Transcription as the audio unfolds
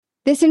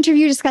This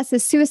interview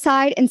discusses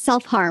suicide and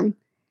self-harm.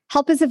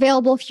 Help is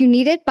available if you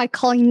need it by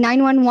calling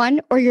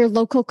 911 or your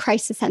local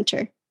crisis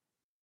center.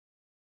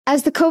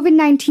 As the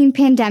COVID-19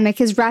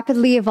 pandemic is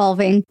rapidly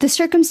evolving, the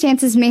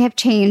circumstances may have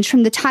changed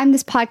from the time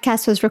this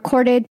podcast was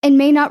recorded and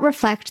may not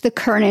reflect the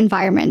current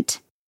environment.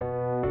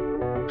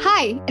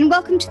 Hi, and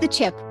welcome to The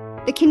Chip,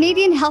 the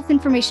Canadian Health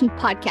Information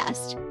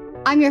Podcast.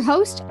 I'm your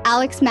host,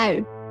 Alex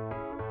Mau.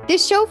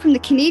 This show from the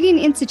Canadian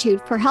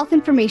Institute for Health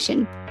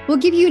Information will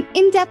give you an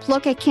in-depth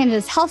look at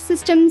Canada's health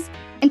systems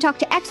and talk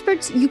to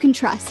experts you can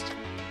trust.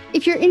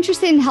 If you're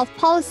interested in health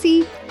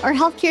policy, our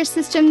healthcare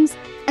systems,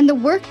 and the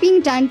work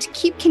being done to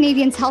keep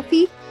Canadians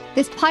healthy,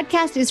 this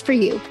podcast is for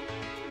you.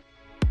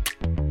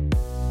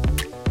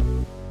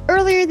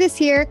 Earlier this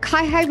year,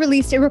 CIHI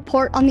released a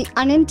report on the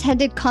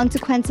unintended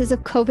consequences of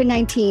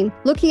COVID-19,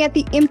 looking at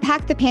the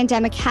impact the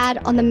pandemic had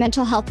on the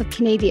mental health of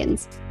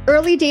Canadians.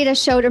 Early data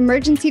showed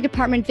emergency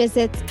department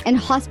visits and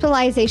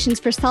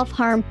hospitalizations for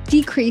self-harm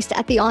decreased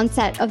at the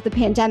onset of the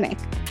pandemic.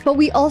 But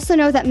we also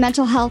know that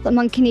mental health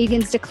among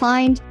Canadians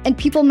declined, and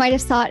people might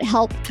have sought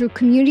help through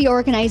community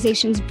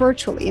organizations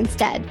virtually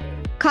instead.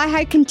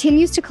 CIHI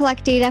continues to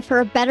collect data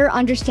for a better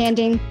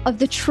understanding of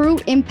the true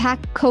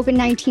impact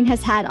COVID-19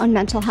 has had on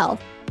mental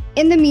health.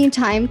 In the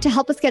meantime, to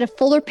help us get a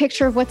fuller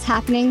picture of what's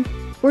happening,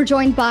 we're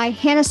joined by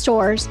Hannah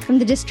Storrs from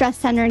the Distress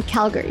Center in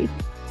Calgary.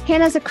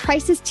 Hannah is a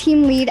crisis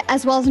team lead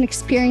as well as an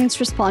experienced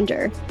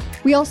responder.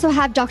 We also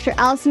have Dr.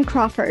 Alison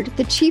Crawford,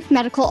 the Chief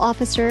Medical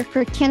Officer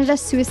for Canada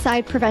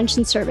Suicide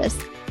Prevention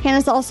Service.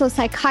 Hannah's also a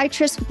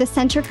psychiatrist with the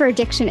Centre for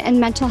Addiction and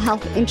Mental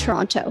Health in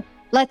Toronto.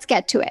 Let's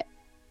get to it.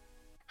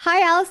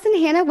 Hi, Alison,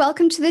 Hannah,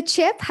 welcome to The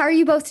Chip. How are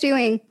you both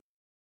doing?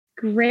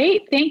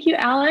 Great. Thank you,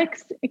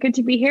 Alex. Good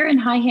to be here. And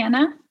hi,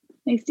 Hannah.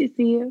 Nice to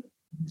see you.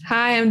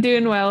 Hi, I'm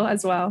doing well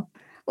as well.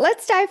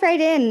 Let's dive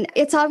right in.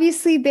 It's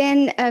obviously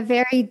been a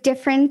very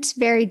different,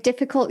 very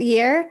difficult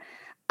year.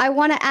 I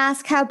want to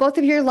ask how both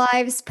of your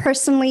lives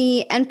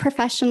personally and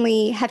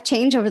professionally have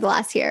changed over the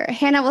last year.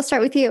 Hannah, we'll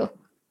start with you.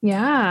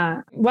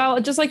 Yeah. Well,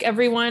 just like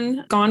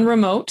everyone, gone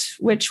remote,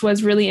 which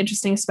was really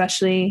interesting,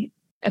 especially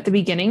at the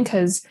beginning,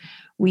 because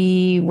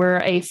we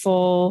were a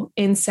full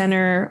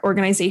in-center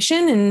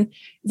organization, and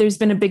there's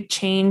been a big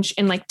change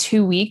in like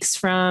 2 weeks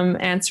from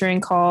answering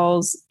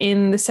calls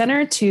in the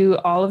center to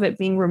all of it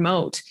being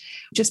remote.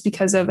 Just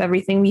because of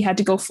everything, we had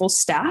to go full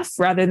staff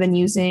rather than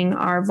using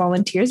our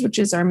volunteers, which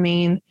is our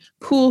main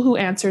pool who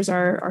answers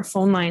our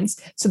phone lines.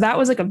 So that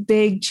was like a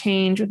big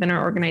change within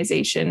our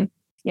organization.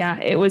 Yeah,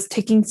 it was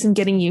taking some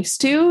getting used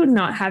to,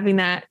 not having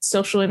that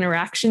social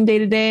interaction day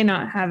to day,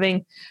 not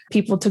having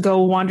people to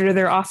go wander to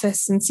their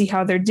office and see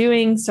how they're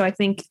doing. So I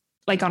think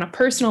like on a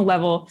personal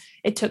level,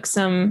 it took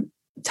some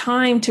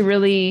time to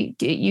really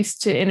get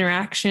used to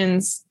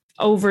interactions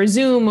over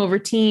Zoom, over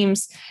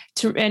Teams,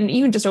 and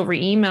even just over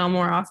email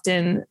more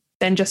often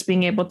than just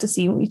being able to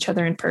see each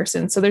other in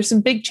person. So there's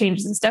some big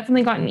changes. It's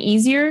definitely gotten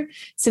easier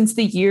since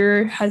the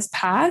year has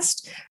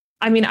passed.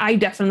 I mean, I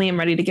definitely am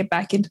ready to get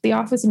back into the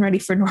office and ready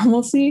for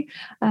normalcy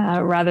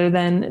rather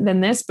than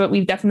this, but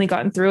we've definitely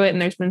gotten through it.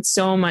 And there's been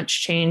so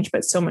much change,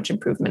 but so much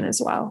improvement as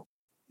well.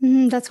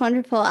 That's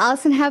wonderful.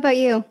 Alison, how about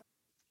you?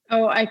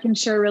 Oh, I can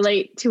sure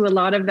relate to a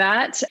lot of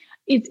that.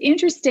 It's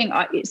interesting.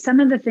 Some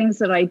of the things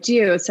that I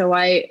do, so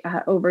I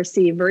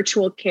oversee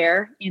virtual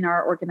care in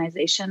our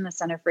organization, the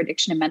Centre for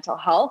Addiction and Mental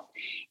Health,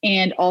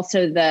 and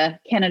also the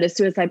Canada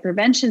Suicide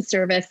Prevention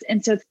Service.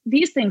 And so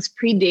these things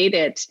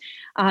predated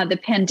the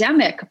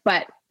pandemic,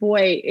 but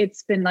boy,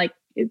 it's been like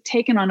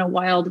taken on a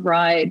wild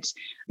ride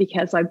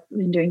because I've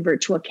been doing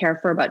virtual care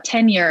for about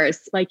 10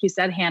 years. Like you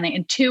said, Hannah,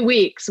 in 2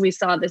 weeks, we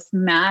saw this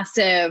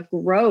massive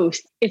growth.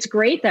 It's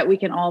great that we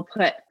can all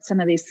put some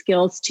of these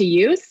skills to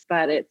use,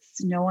 but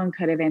no one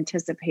could have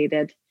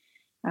anticipated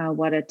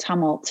what a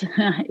tumult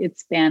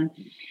it's been.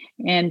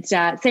 And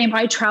same,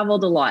 I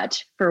traveled a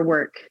lot for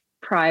work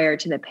prior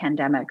to the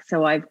pandemic.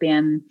 So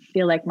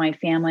feel like my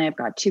family, I've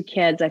got 2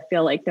 kids. I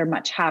feel like they're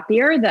much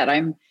happier that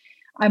I'm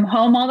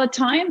home all the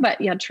time, but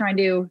yeah, trying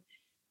to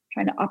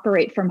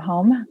operate from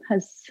home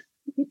has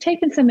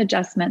taken some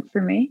adjustment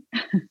for me.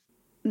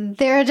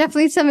 There are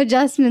definitely some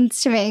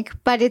adjustments to make,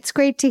 but it's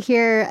great to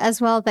hear as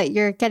well that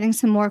you're getting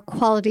some more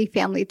quality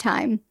family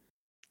time.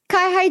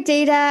 CIHI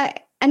data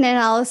and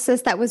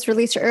analysis that was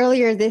released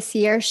earlier this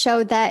year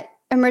showed that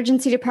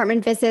emergency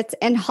department visits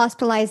and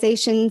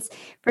hospitalizations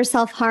for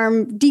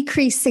self-harm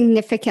decreased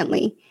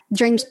significantly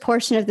during this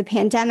portion of the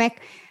pandemic.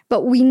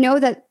 But we know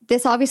that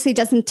this obviously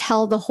doesn't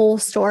tell the whole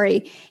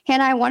story.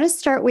 Hannah, I want to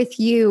start with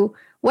you.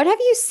 What have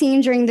you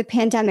seen during the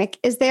pandemic?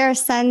 Is there a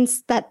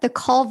sense that the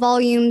call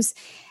volumes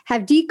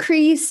have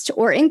decreased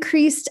or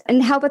increased?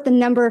 And how about the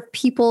number of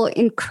people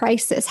in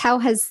crisis? How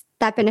has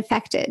that been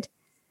affected?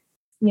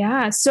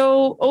 Yeah.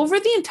 So over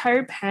the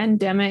entire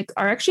pandemic,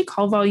 our actually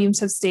call volumes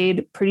have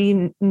stayed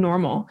pretty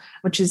normal,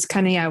 which is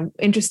kind of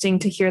interesting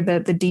to hear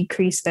the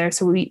decrease there.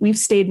 So we've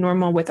stayed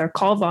normal with our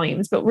call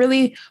volumes, but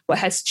really what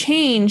has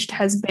changed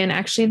has been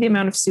actually the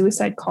amount of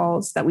suicide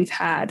calls that we've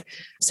had.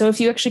 So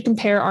if you actually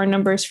compare our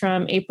numbers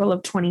from April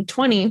of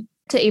 2020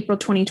 to April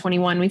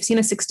 2021, we've seen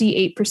a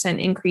 68%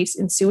 increase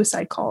in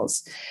suicide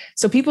calls.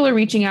 So people are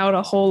reaching out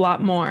a whole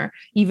lot more.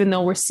 Even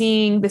though we're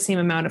seeing the same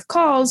amount of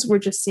calls, we're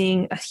just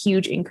seeing a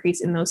huge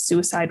increase in those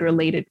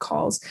suicide-related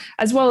calls,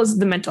 as well as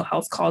the mental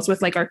health calls,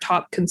 with like our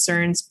top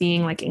concerns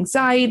being like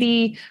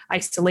anxiety,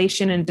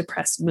 isolation, and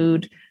depressed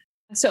mood.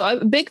 So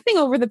a big thing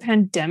over the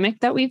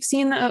pandemic that we've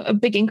seen a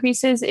big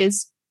increases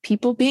is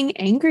people being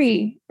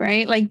angry,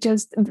 right? Like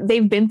just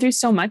they've been through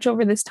so much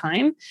over this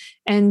time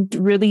and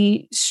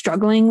really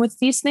struggling with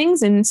these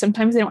things. And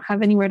sometimes they don't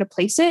have anywhere to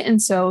place it.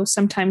 And so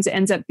sometimes it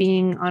ends up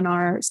being on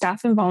our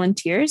staff and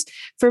volunteers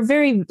for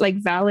very like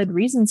valid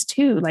reasons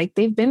too. Like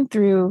they've been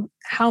through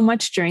how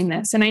much during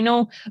this. And I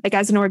know like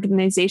as an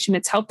organization,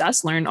 it's helped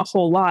us learn a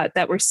whole lot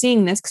that we're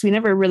seeing this because we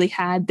never really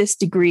had this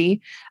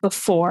degree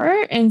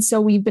before. And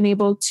so we've been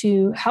able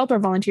to help our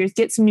volunteers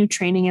get some new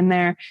training in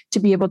there to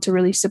be able to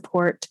really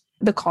support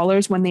the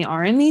callers when they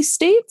are in these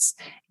states,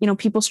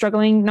 people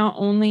struggling not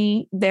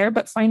only there,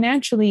 but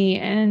financially,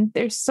 and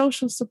their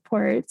social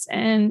supports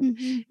and,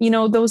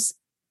 those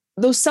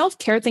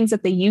self-care things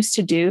that they used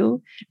to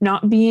do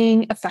not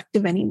being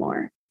effective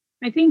anymore.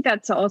 I think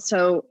that's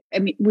also,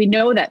 we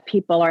know that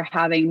people are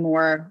having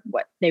more,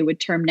 what they would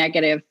term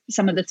negative.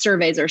 Some of the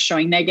surveys are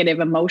showing negative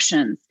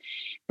emotions,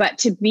 but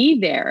to be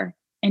there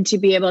and to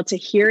be able to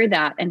hear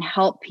that and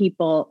help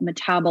people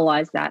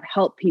metabolize that,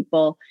 help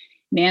people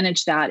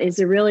manage that is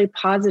a really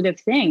positive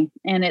thing.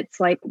 And it's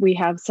like we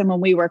have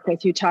someone we work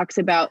with who talks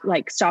about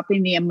like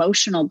stopping the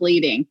emotional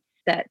bleeding,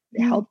 that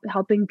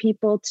helping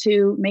people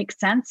to make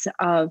sense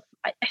of,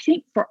 I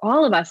think for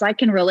all of us, I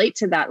can relate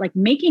to that, like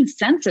making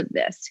sense of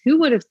this. Who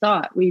would have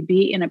thought we'd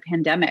be in a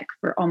pandemic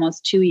for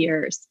almost 2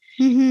 years?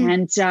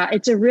 And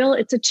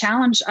it's a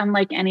challenge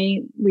unlike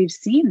any we've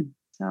seen.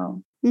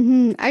 So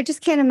I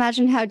just can't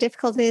imagine how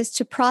difficult it is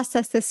to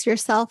process this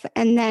yourself.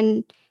 And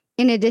then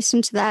in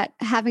addition to that,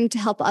 having to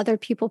help other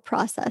people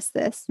process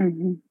this.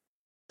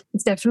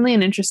 It's definitely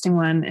an interesting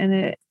one.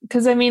 And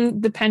because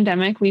the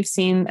pandemic we've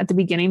seen at the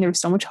beginning, there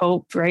was so much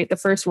hope, right? The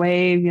first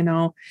wave,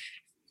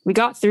 we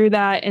got through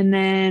that. And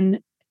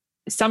then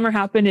summer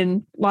happened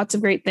and lots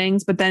of great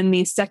things. But then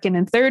the second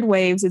and third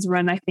waves is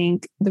when I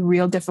think the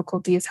real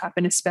difficulty has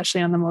happened,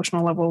 especially on the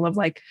emotional level of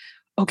like,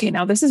 okay,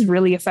 now this is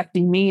really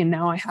affecting me. And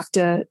now I have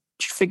to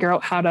figure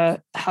out how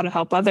to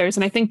help others.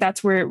 And I think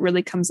that's where it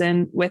really comes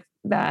in with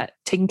that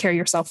taking care of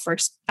yourself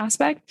first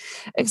aspect.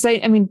 Because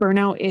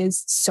burnout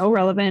is so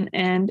relevant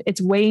and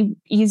it's way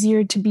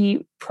easier to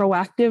be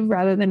proactive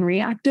rather than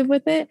reactive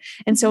with it.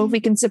 And so if we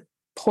can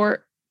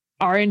support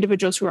our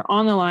individuals who are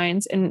on the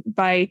lines and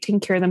by taking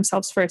care of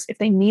themselves first, if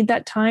they need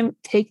that time,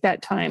 take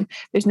that time.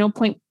 There's no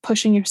point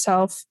pushing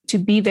yourself to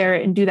be there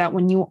and do that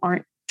when you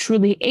aren't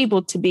truly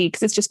able to be,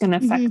 because it's just going to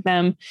affect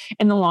them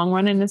in the long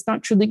run. And it's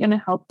not truly going to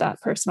help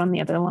that person on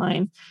the other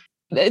line.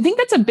 I think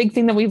that's a big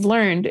thing that we've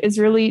learned is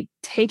really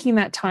taking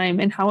that time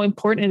and how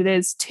important it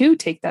is to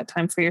take that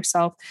time for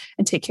yourself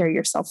and take care of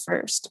yourself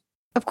first.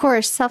 Of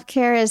course,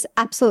 self-care is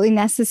absolutely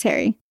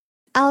necessary.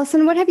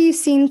 Allison, what have you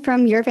seen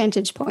from your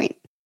vantage point?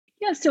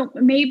 Yeah, so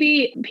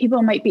maybe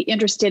people might be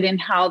interested in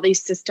how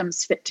these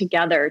systems fit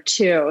together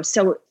too.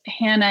 So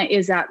Hannah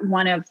is at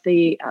one of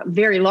the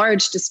very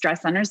large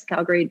distress centers,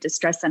 Calgary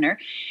Distress Center,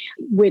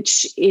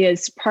 which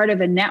is part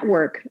of a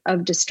network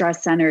of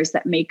distress centers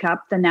that make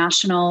up the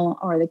National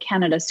or the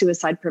Canada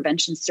Suicide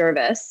Prevention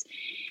Service.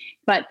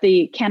 But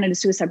the Canada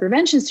Suicide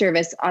Prevention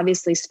Service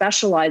obviously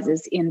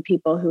specializes in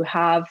people who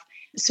have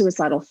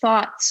suicidal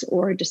thoughts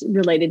or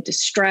related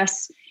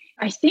distress.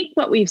 I think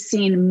what we've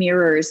seen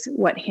mirrors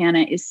what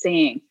Hannah is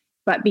saying,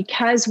 but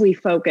because we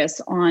focus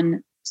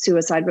on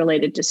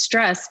suicide-related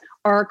distress,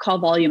 our call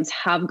volumes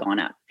have gone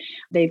up.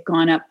 They've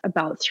gone up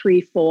about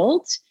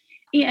threefold.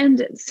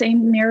 And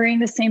mirroring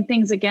the same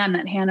things again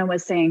that Hannah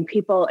was saying,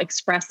 people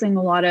expressing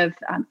a lot of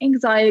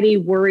anxiety,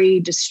 worry,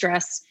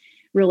 distress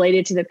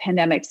related to the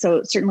pandemic.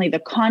 So certainly the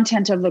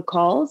content of the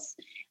calls,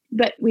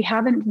 but we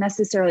haven't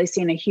necessarily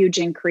seen a huge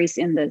increase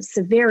in the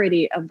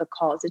severity of the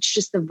calls. It's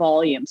just the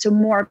volume. So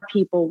more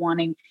people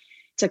wanting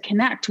to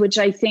connect, which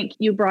I think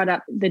you brought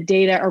up the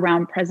data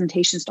around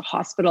presentations to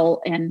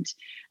hospital and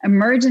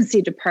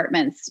emergency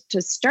departments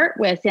to start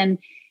with. And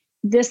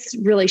this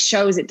really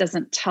shows it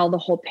doesn't tell the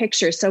whole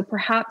picture. So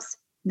perhaps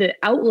the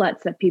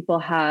outlets that people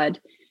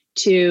had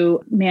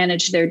to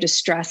manage their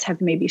distress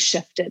have maybe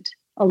shifted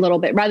a little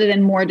bit, rather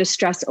than more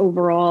distress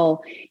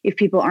overall. If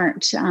people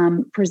aren't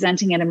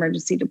presenting at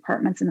emergency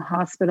departments and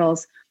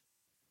hospitals,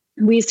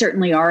 we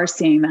certainly are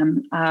seeing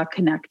them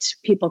connect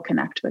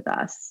with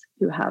us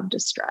who have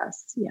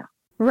distress. Yeah.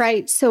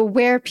 Right. So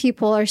where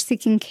people are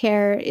seeking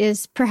care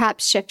is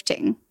perhaps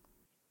shifting.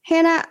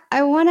 Hannah,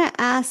 I want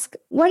to ask,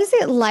 what is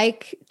it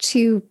like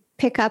to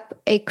pick up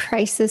a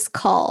crisis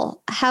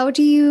call? How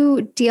do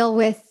you deal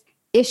with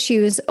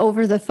issues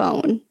over the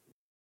phone?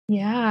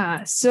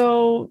 Yeah.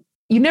 So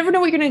you never know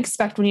what you're going to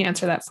expect when you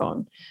answer that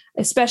phone,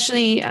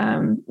 especially,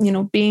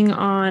 being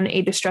on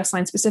a distress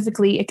line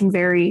specifically, it can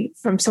vary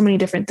from so many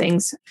different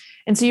things.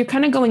 And so you're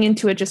kind of going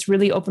into it just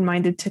really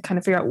open-minded to kind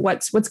of figure out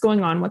what's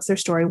going on, what's their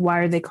story, why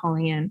are they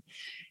calling in?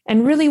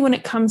 And really, when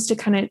it comes to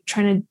kind of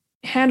trying to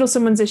handle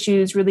someone's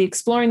issues, really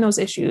exploring those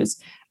issues,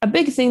 a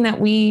big thing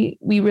that we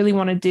really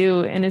want to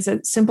do, and is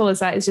as simple as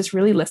that, is just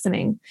really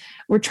listening.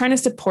 We're trying to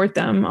support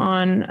them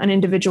on an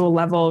individual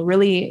level,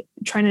 really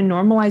trying to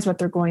normalize what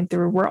they're going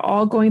through. We're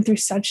all going through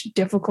such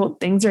difficult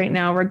things right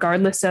now,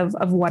 regardless of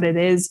what it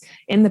is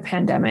in the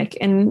pandemic.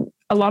 And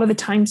a lot of the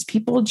times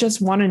people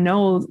just want to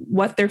know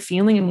what they're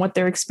feeling and what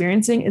they're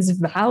experiencing is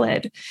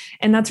valid.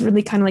 And that's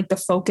really kind of like the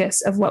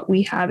focus of what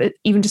we have,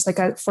 even just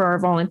like for our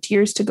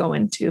volunteers to go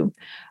into.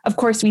 Of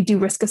course, we do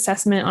risk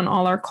assessment on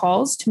all our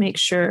calls to make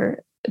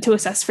sure to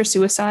assess for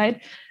suicide,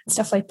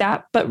 stuff like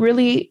that. But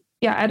really,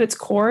 yeah, at its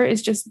core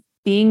is just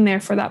being there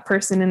for that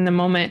person in the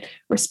moment,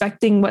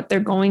 respecting what they're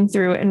going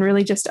through, and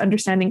really just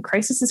understanding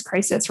crisis is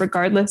crisis,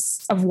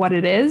 regardless of what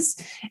it is.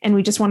 And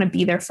we just want to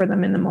be there for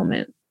them in the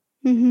moment.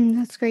 Mm-hmm.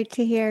 That's great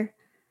to hear.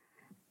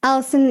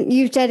 Allison,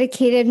 you've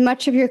dedicated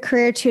much of your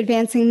career to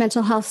advancing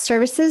mental health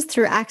services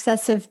through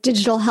access of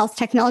digital health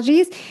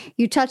technologies.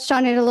 You touched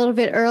on it a little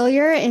bit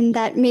earlier in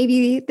that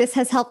maybe this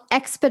has helped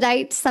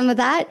expedite some of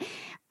that.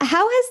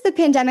 How has the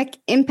pandemic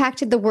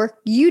impacted the work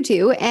you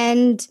do?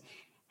 And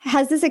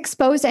has this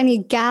exposed any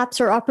gaps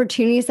or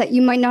opportunities that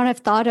you might not have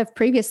thought of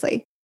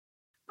previously?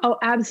 Oh,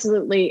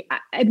 absolutely.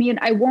 I mean,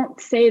 I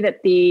won't say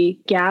that the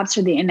gaps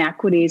or the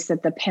inequities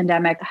that the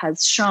pandemic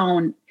has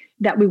shown,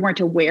 that we weren't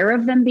aware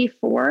of them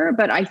before,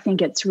 but I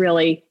think it's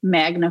really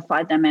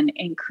magnified them and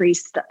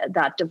increased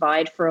that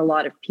divide for a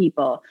lot of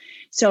people.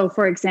 So,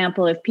 for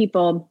example, if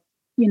people,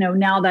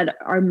 now that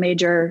our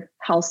major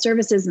health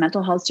services,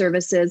 mental health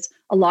services,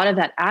 a lot of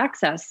that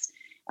access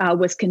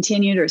was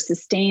continued or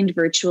sustained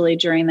virtually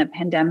during the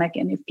pandemic.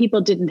 And if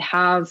people didn't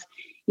have,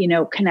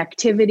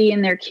 connectivity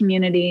in their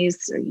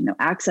communities, or,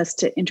 access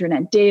to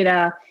internet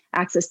data,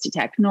 access to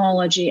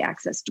technology,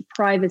 access to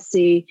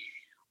privacy,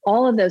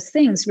 all of those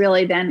things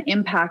really then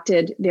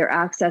impacted their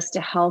access to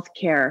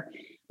healthcare.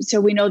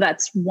 So we know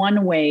that's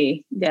one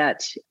way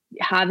that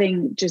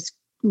having just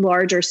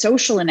larger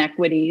social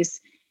inequities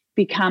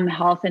become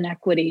health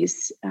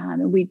inequities.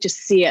 We just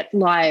see it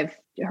live,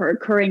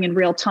 occurring in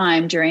real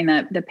time during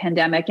the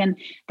pandemic. And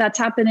that's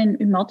happened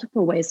in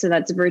multiple ways. So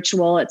that's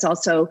virtual. It's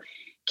also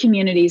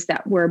communities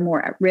that were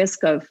more at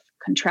risk of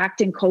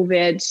contracting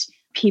COVID,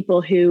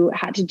 people who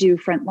had to do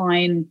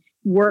frontline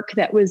work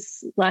that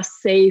was less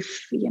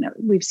safe.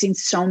 We've seen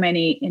so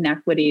many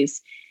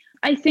inequities.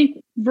 I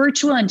think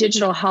virtual and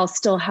digital health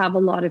still have a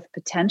lot of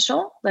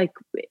potential, like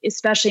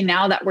especially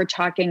now that we're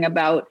talking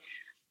about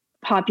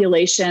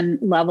population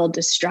level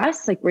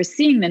distress. Like we're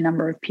seeing the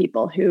number of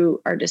people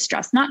who are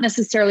distressed, not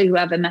necessarily who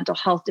have a mental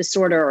health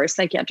disorder or a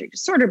psychiatric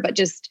disorder, but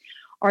just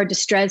are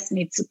distressed,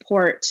 need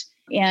support.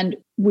 And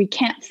we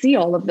can't see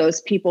all of those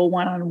people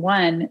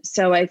one-on-one.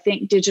 So I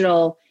think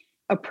digital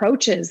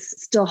approaches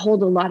still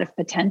hold a lot of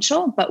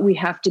potential, but we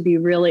have to be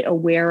really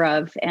aware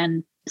of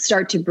and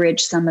start to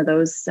bridge some of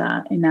those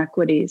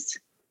inequities.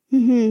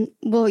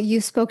 Mm-hmm. Well,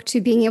 you spoke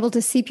to being able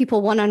to see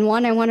people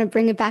one-on-one. I want to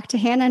bring it back to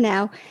Hannah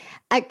now.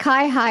 At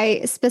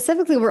CIHI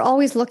specifically, we're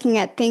always looking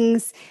at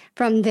things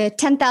from the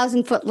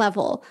 10,000 foot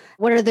level.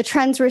 What are the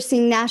trends we're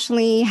seeing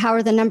nationally? How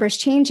are the numbers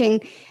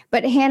changing?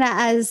 But Hannah,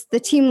 as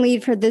the team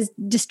lead for the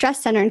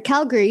Distress Center in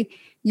Calgary,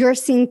 you're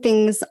seeing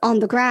things on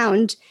the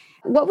ground.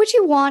 What would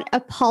you want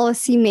a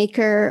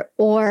policymaker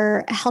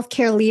or a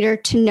healthcare leader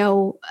to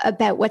know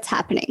about what's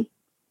happening?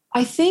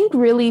 I think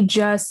really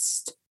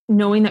just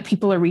knowing that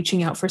people are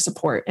reaching out for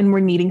support and we're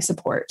needing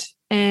support.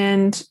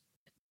 And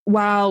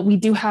while we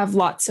do have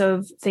lots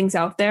of things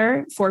out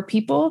there for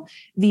people,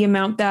 the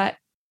amount that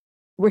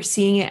we're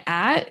seeing it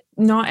at,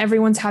 not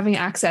everyone's having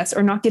access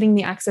or not getting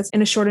the access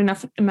in a short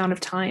enough amount of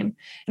time.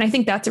 And I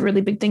think that's a really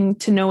big thing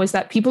to know, is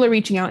that people are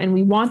reaching out and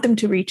we want them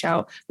to reach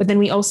out, but then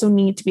we also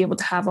need to be able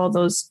to have all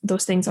those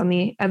things on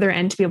the other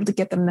end to be able to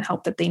get them the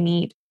help that they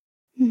need.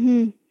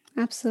 Mm-hmm.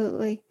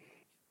 Absolutely.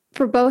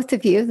 For both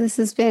of you, this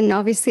has been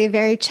obviously a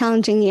very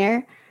challenging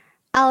year.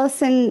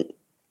 Allison,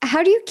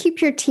 how do you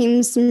keep your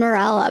team's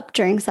morale up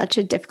during such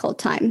a difficult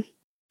time?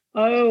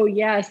 Oh,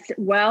 yes.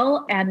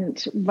 Well,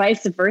 and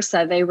vice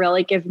versa. They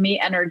really give me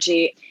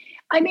energy.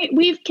 I mean,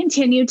 we've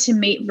continued to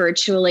meet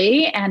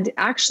virtually and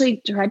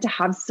actually tried to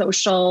have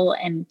social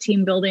and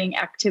team building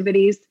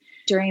activities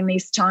during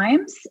these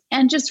times.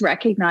 And just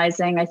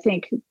recognizing, I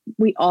think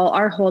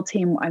our whole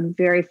team, I'm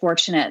very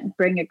fortunate,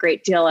 bring a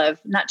great deal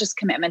of not just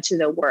commitment to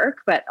the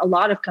work, but a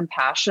lot of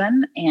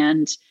compassion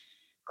and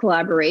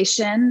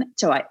collaboration.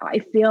 So I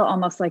feel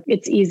almost like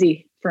it's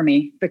easy for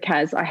me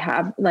because I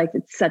have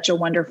it's such a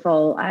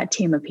wonderful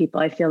team of people.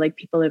 I feel like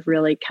people have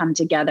really come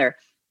together.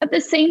 At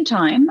the same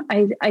time,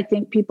 I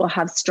think people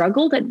have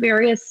struggled at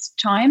various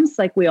times,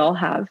 like we all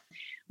have,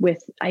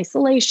 with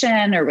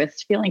isolation or with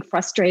feeling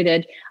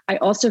frustrated. I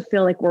also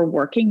feel like we're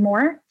working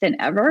more than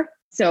ever.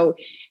 So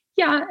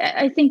yeah,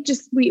 I think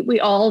just we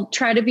all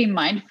try to be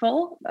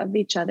mindful of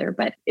each other,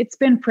 but it's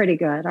been pretty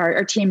good.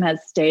 Our team has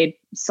stayed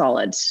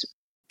solid.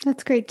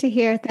 That's great to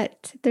hear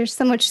that there's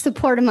so much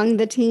support among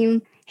the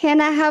team.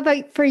 Hannah, how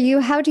about for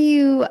you? How do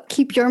you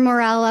keep your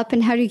morale up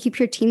and how do you keep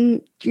your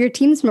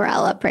team's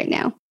morale up right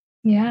now?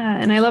 Yeah.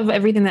 And I love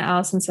everything that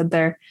Allison said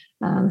there,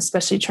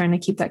 especially trying to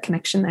keep that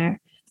connection there.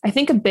 I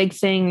think a big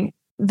thing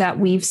that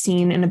we've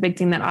seen and a big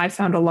thing that I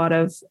found a lot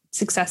of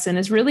success in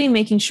is really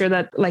making sure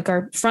that like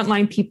our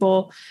frontline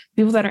people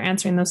that are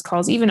answering those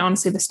calls, even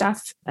honestly the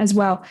staff as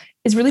well,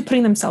 is really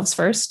putting themselves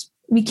first.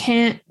 We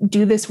can't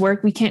do this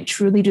work. We can't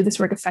truly do this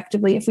work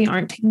effectively if we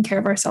aren't taking care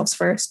of ourselves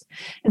first.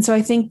 And so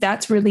I think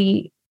that's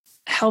really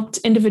helped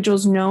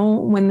individuals know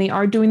when they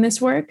are doing this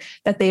work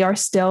that they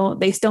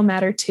still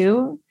matter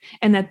too,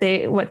 and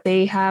that what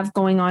they have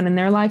going on in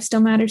their life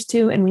still matters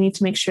too. And we need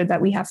to make sure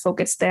that we have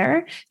focus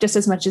there just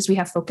as much as we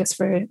have focus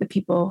for the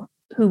people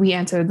who we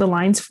answer the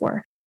lines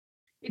for.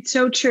 It's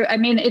so true. I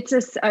mean, it's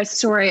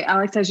sorry,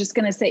 Alex, I was just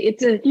going to say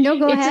it's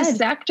a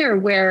sector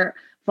where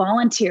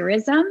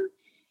volunteerism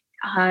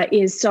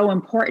is so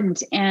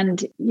important.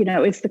 And,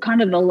 it's the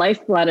kind of the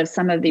lifeblood of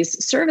some of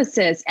these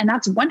services. And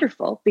that's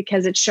wonderful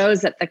because it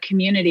shows that the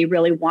community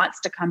really wants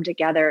to come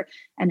together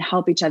and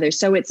help each other.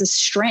 So it's a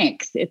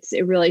strength. It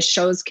really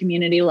shows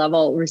community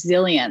level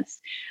resilience.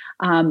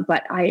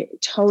 But I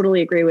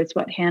totally agree with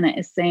what Hannah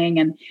is saying.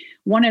 And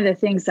one of the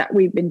things that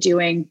we've been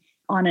doing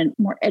on a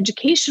more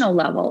educational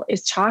level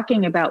is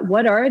talking about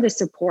what are the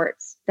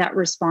supports that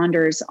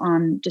responders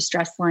on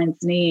distress lines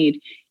need.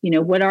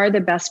 What are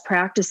the best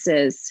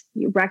practices,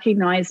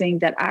 recognizing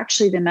that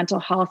actually the mental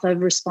health of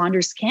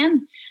responders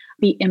can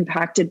be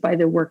impacted by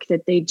the work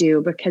that they do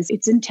because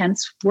it's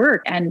intense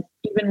work and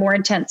even more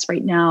intense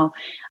right now.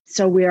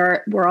 So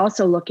we're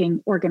also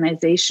looking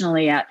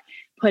organizationally at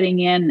putting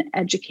in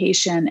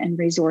education and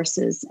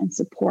resources and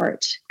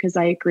support, because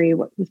I agree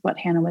with what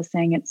Hannah was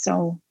saying. It's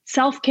so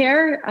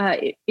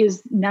self-care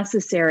is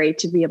necessary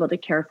to be able to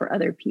care for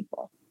other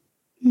people.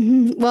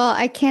 Mm-hmm. Well,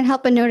 I can't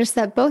help but notice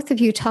that both of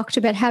you talked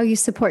about how you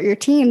support your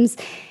teams.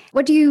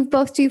 What do you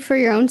both do for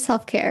your own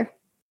self-care?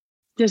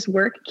 Does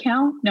work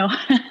count? No.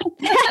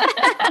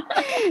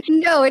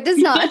 No, it does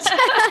not.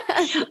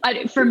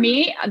 For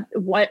me,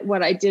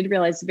 what I did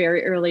realize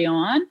very early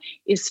on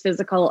is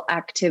physical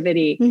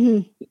activity.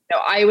 Mm-hmm.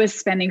 I was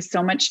spending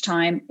so much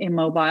time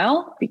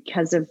immobile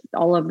because of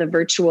all of the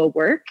virtual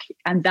work,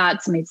 and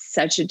that's made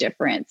such a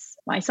difference.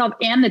 Myself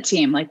and the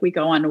team, like we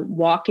go on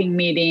walking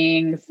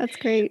meetings. That's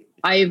great.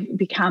 I've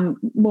become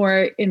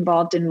more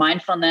involved in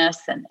mindfulness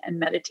and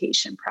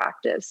meditation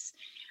practice.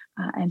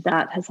 And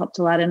that has helped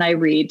a lot. And I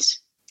read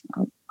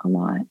a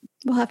lot.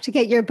 We'll have to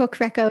get your book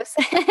recos.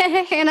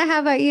 Hannah, how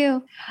about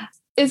you?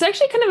 It's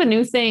actually kind of a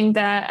new thing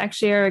that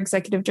actually our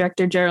executive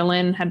director,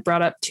 Geraldine, had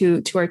brought up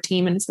to our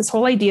team. And it's this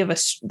whole idea of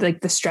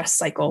the stress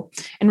cycle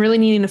and really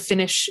needing to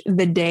finish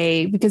the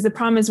day. Because the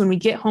problem is when we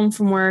get home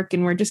from work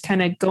and we're just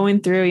kind of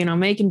going through,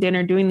 making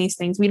dinner, doing these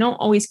things, we don't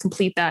always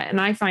complete that. And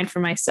I find for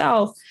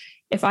myself,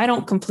 if I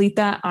don't complete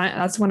that,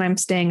 that's when I'm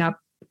staying up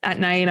at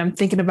night. I'm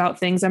thinking about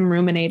things, I'm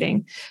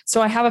ruminating.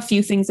 So I have a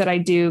few things that I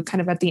do kind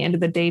of at the end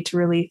of the day to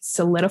really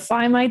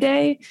solidify my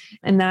day.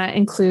 And that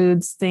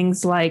includes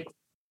things like,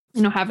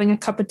 having a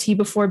cup of tea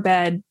before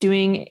bed,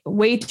 doing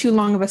way too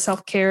long of a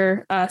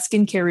self-care,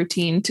 skincare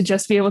routine to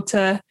just be able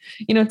to,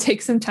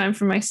 take some time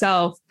for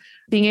myself,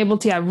 being able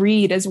to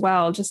read as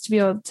well, just to be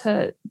able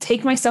to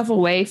take myself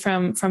away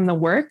from the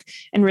work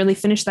and really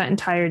finish that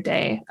entire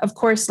day. Of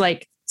course,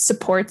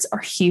 supports are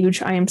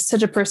huge. I am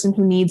such a person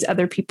who needs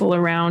other people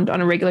around on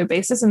a regular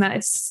basis, and that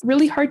is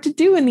really hard to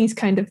do in these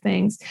kind of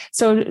things.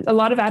 So a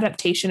lot of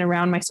adaptation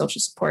around my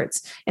social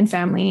supports and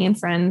family and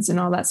friends and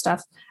all that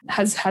stuff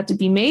has had to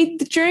be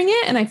made during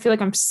it. And I feel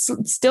like I'm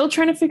still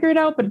trying to figure it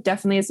out, but it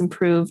definitely has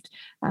improved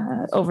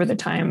over the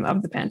time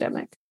of the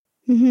pandemic.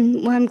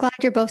 Mm-hmm. Well, I'm glad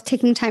you're both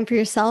taking time for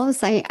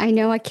yourselves. I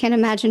know I can't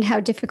imagine how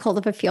difficult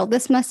of a field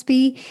this must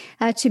be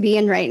to be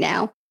in right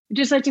now.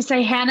 Just like to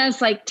say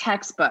Hannah's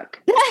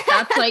textbook.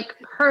 That's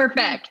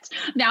perfect.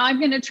 Now I'm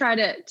going to try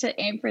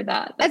to aim for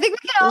that. I think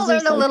we can all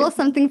learn a little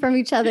something from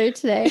each other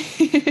today.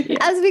 Yeah.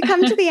 As we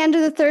come to the end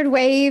of the third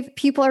wave,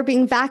 people are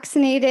being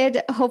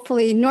vaccinated.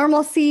 Hopefully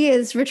normalcy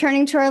is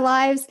returning to our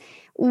lives.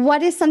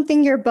 What is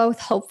something you're both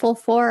hopeful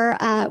for?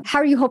 How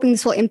are you hoping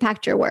this will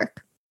impact your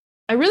work?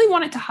 I really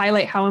wanted to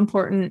highlight how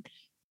important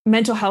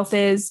mental health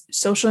is,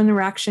 social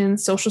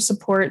interactions, social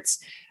supports.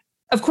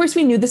 Of course,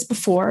 we knew this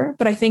before,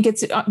 but I think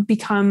it's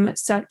become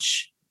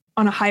such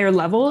on a higher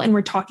level, and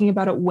we're talking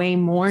about it way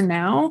more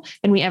now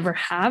than we ever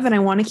have. And I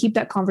want to keep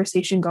that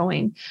conversation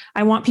going.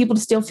 I want people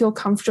to still feel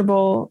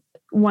comfortable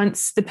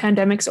once the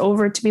pandemic's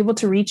over to be able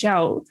to reach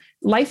out.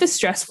 Life is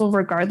stressful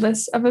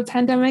regardless of a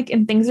pandemic,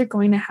 and things are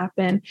going to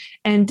happen.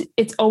 And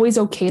it's always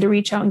okay to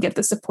reach out and get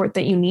the support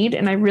that you need.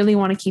 And I really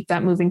want to keep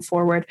that moving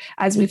forward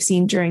as we've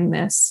seen during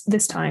this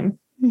time.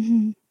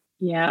 Mm-hmm.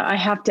 Yeah, I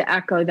have to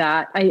echo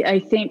that. I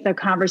think the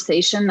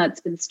conversation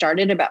that's been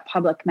started about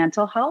public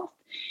mental health,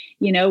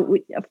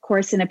 of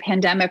course, in a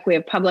pandemic, we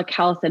have public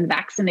health and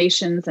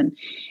vaccinations,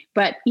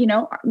 but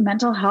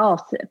mental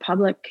health,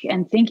 public,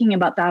 and thinking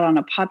about that on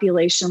a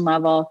population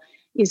level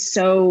is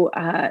so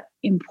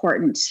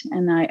important.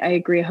 And I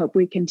agree. I hope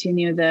we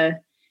continue the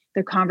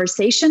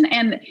conversation.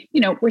 And,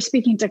 we're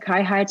speaking to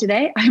CIHI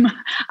today. I'm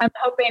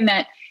hoping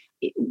that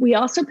we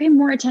also pay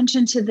more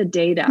attention to the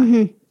data.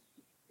 Mm-hmm.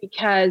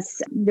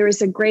 because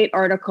there's a great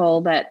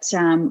article that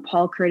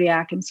Paul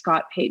Kurdiak and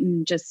Scott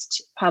Payton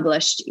just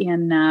published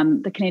in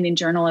the Canadian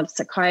Journal of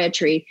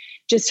Psychiatry,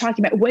 just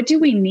talking about what do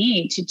we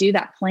need to do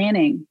that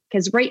planning?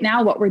 Because right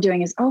now what we're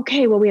doing is,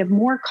 okay, well, we have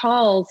more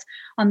calls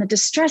on the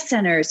distress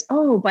centers.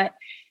 Oh, but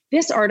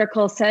this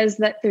article says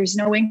that there's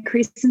no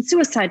increase in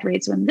suicide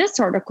rates, when this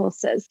article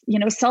says,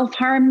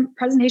 self-harm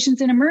presentations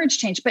in Emerge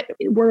change. But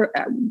we're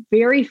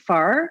very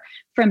far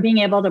from being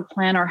able to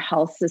plan our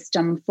health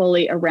system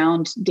fully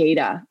around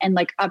data and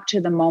like up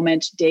to the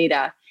moment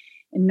data,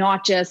 and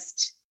not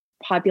just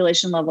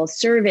population level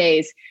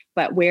surveys,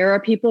 but where are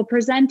people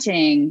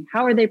presenting?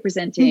 How are they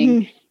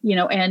presenting?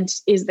 And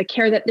is the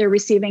care that they're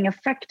receiving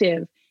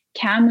effective?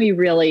 Can we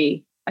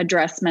really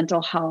address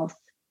mental health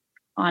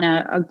on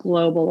a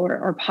global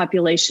or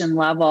population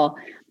level?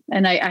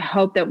 And I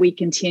hope that we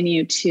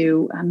continue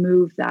to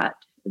move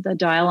the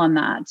dial on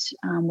that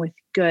with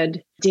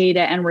good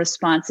data and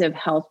responsive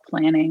health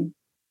planning.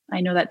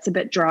 I know that's a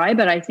bit dry,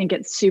 but I think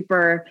it's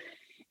super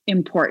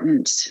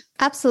important.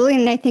 Absolutely.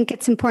 And I think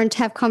it's important to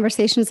have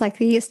conversations like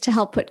these to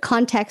help put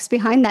context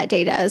behind that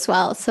data as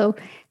well. So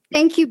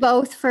thank you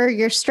both for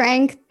your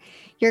strength,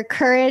 your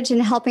courage,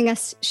 and helping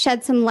us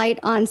shed some light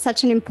on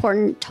such an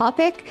important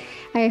topic.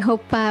 I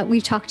hope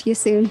we talk to you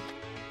soon.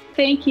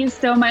 Thank you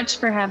so much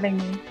for having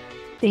me.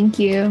 Thank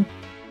you.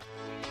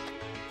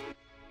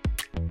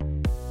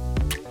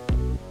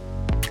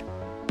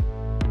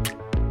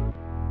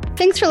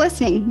 Thanks for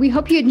listening. We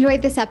hope you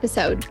enjoyed this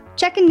episode.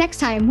 Check in next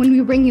time when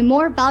we bring you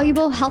more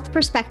valuable health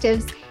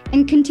perspectives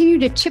and continue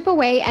to chip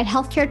away at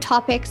healthcare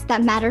topics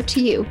that matter to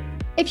you.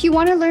 If you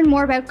want to learn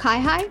more about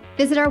CIHI,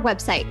 visit our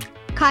website,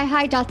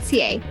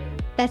 cihi.ca.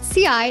 That's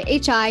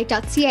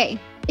cihi.ca.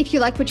 If you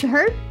like what you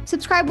heard,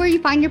 subscribe where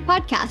you find your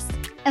podcasts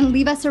and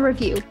leave us a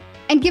review,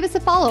 and give us a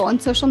follow on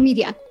social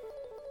media.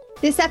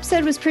 This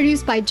episode was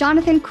produced by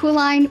Jonathan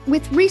Kuline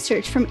with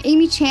research from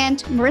Amy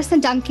Chant,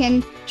 Marissa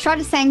Duncan,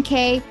 Shraddha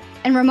Sankey,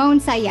 and Ramon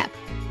Sayep.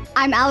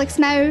 I'm Alex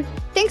Maud.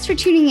 Thanks for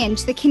tuning in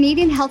to the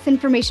Canadian Health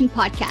Information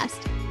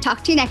Podcast.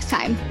 Talk to you next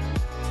time.